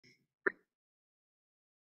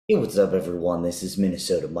Hey, what's up, everyone? This is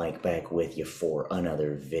Minnesota Mike back with you for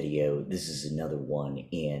another video. This is another one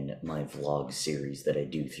in my vlog series that I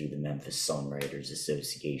do through the Memphis Songwriters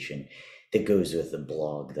Association that goes with the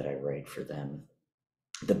blog that I write for them.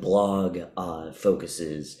 The blog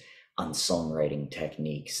focuses on songwriting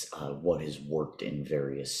techniques, what has worked in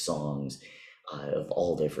various songs of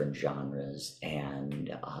all different genres,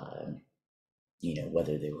 and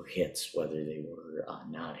whether they were hits, whether they were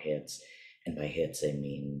not hits. And by hits, I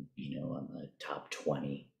mean, on the top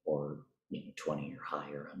 20 or, 20 or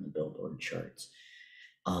higher on the Billboard charts.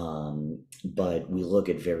 But we look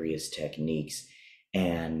at various techniques.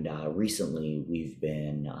 And recently, we've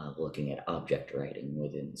been looking at object writing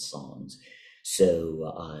within songs.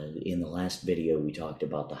 So, in the last video, we talked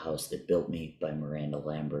about The House That Built Me by Miranda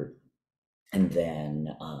Lambert. And then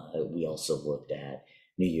we also looked at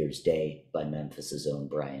New Year's Day by Memphis's own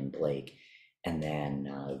Brian Blake. And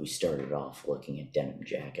then we started off looking at Denim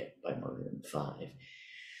Jacket by Maroon 5.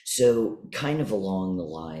 So, kind of along the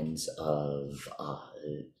lines of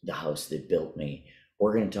The House That Built Me,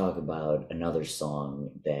 we're going to talk about another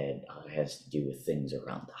song that has to do with things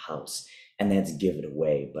around the house, and that's Give It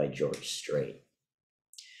Away by George Strait.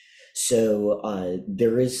 So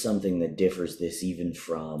there is something that differs this even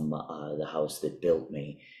from The House That Built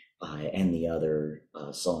Me and the other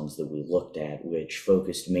songs that we looked at, which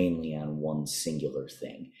focused mainly on one singular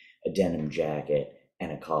thing, a denim jacket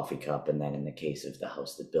and a coffee cup, and then in the case of The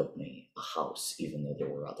House That Built Me, a house, even though there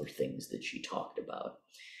were other things that she talked about.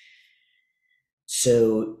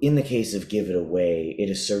 So in the case of Give It Away,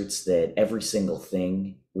 it asserts that every single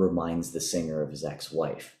thing reminds the singer of his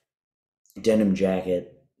ex-wife. Denim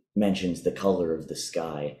Jacket mentions the color of the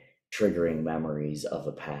sky, triggering memories of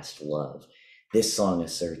a past love. This song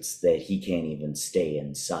asserts that he can't even stay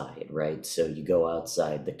inside, right? So you go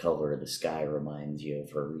outside, the color of the sky reminds you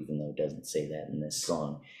of her, even though it doesn't say that in this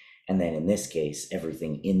song. And then in this case,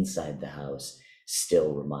 everything inside the house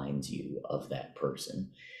still reminds you of that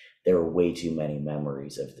person. There are way too many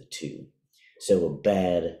memories of the two. So a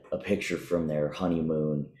bed, a picture from their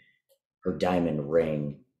honeymoon, her diamond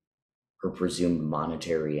ring, her presumed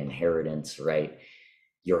monetary inheritance, right?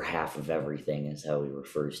 Your half of everything is how he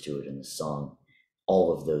refers to it in the song.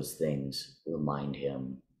 All of those things remind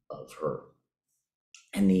him of her.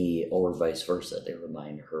 Or vice versa, they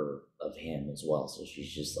remind her of him as well. So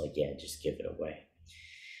she's just like, yeah, just give it away.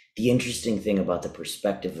 The interesting thing about the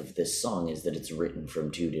perspective of this song is that it's written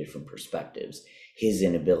from two different perspectives: his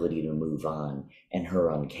inability to move on and her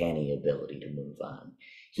uncanny ability to move on.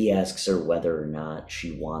 He asks her whether or not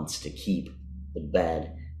she wants to keep the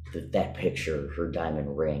bed, that picture, her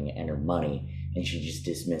diamond ring, and her money, and she just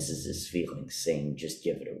dismisses his feelings, saying, just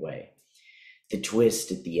give it away. The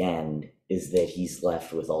twist at the end is that he's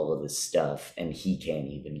left with all of this stuff and he can't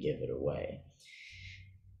even give it away.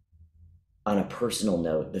 On a personal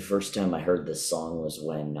note, the first time I heard this song was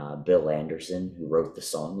when Bill Anderson, who wrote the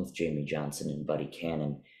song with Jamie Johnson and Buddy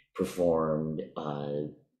Cannon, performed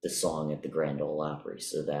the song at the Grand Ole Opry.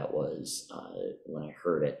 So that was when I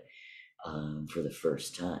heard it for the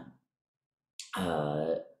first time.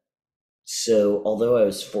 So although I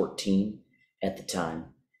was 14 at the time,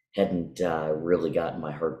 hadn't really gotten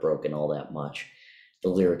my heart broken all that much, the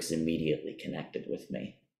lyrics immediately connected with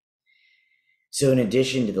me. So in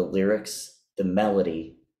addition to the lyrics, the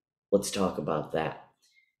melody, let's talk about that.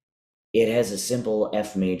 It has a simple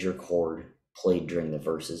F major chord played during the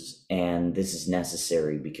verses, and this is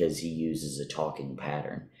necessary because he uses a talking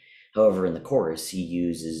pattern. However, in the chorus, he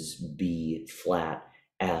uses B flat,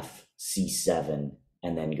 F, C7,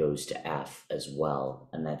 and then goes to F as well,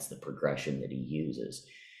 and that's the progression that he uses.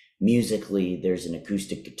 Musically, there's an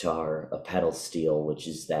acoustic guitar, a pedal steel, which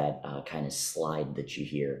is that kind of slide that you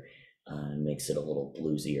hear, makes it a little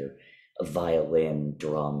bluesier, a violin,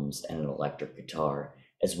 drums, and an electric guitar,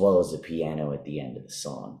 as well as a piano at the end of the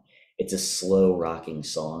song. It's a slow rocking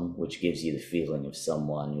song, which gives you the feeling of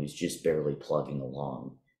someone who's just barely plugging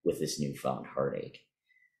along with this newfound heartache.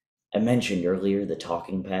 I mentioned earlier the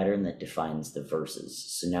talking pattern that defines the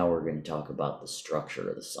verses, so now we're going to talk about the structure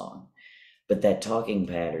of the song. But that talking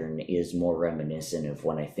pattern is more reminiscent of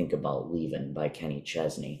When I Think About Leavin' by Kenny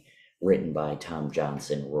Chesney, written by Tom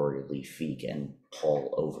Johnson, Rory Lee Feek, and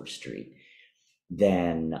Paul Overstreet,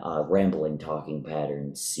 than rambling talking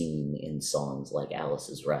patterns seen in songs like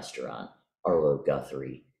Alice's Restaurant, Arlo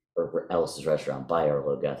Guthrie, or Alice's Restaurant by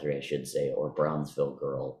Arlo Guthrie, I should say, or Brownsville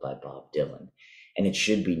Girl by Bob Dylan. And it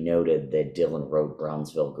should be noted that Dylan wrote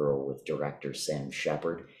Brownsville Girl with director Sam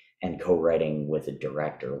Shepard, and co-writing with a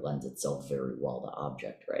director lends itself very well to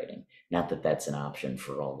object writing. Not that that's an option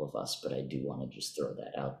for all of us, but I do want to just throw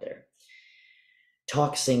that out there.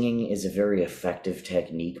 Talk singing is a very effective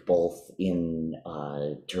technique, both in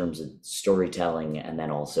terms of storytelling and then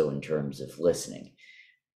also in terms of listening.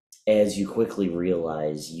 As you quickly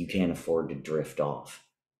realize, you can't afford to drift off.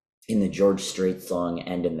 In the George Strait song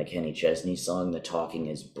and in the Kenny Chesney song, the talking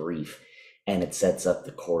is brief and it sets up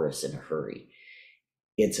the chorus in a hurry.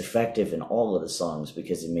 It's effective in all of the songs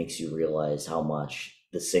because it makes you realize how much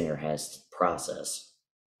the singer has to process,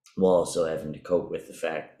 while also having to cope with the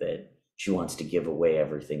fact that she wants to give away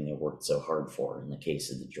everything they worked so hard for in the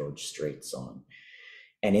case of the George Strait song.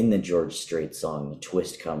 And in the George Strait song, the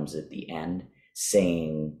twist comes at the end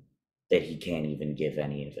saying that he can't even give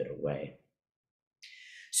any of it away.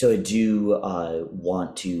 So I do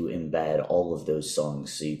want to embed all of those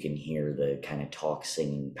songs so you can hear the kind of talk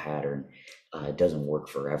singing pattern. It doesn't work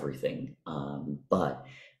for everything, but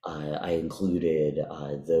I included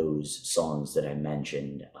those songs that I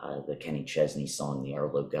mentioned, the Kenny Chesney song, the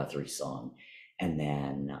Arlo Guthrie song, and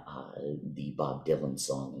then the Bob Dylan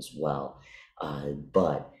song as well.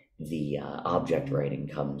 But the object writing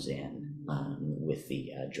comes in with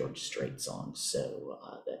the George Strait song, so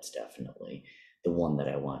that's definitely the one that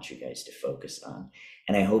I want you guys to focus on.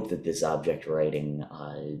 And I hope that this object writing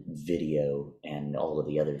video and all of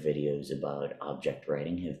the other videos about object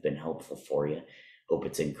writing have been helpful for you. Hope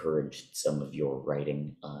it's encouraged some of your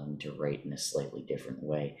writing to write in a slightly different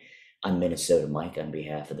way. I'm Minnesota Mike on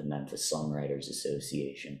behalf of the Memphis Songwriters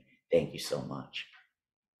Association. Thank you so much.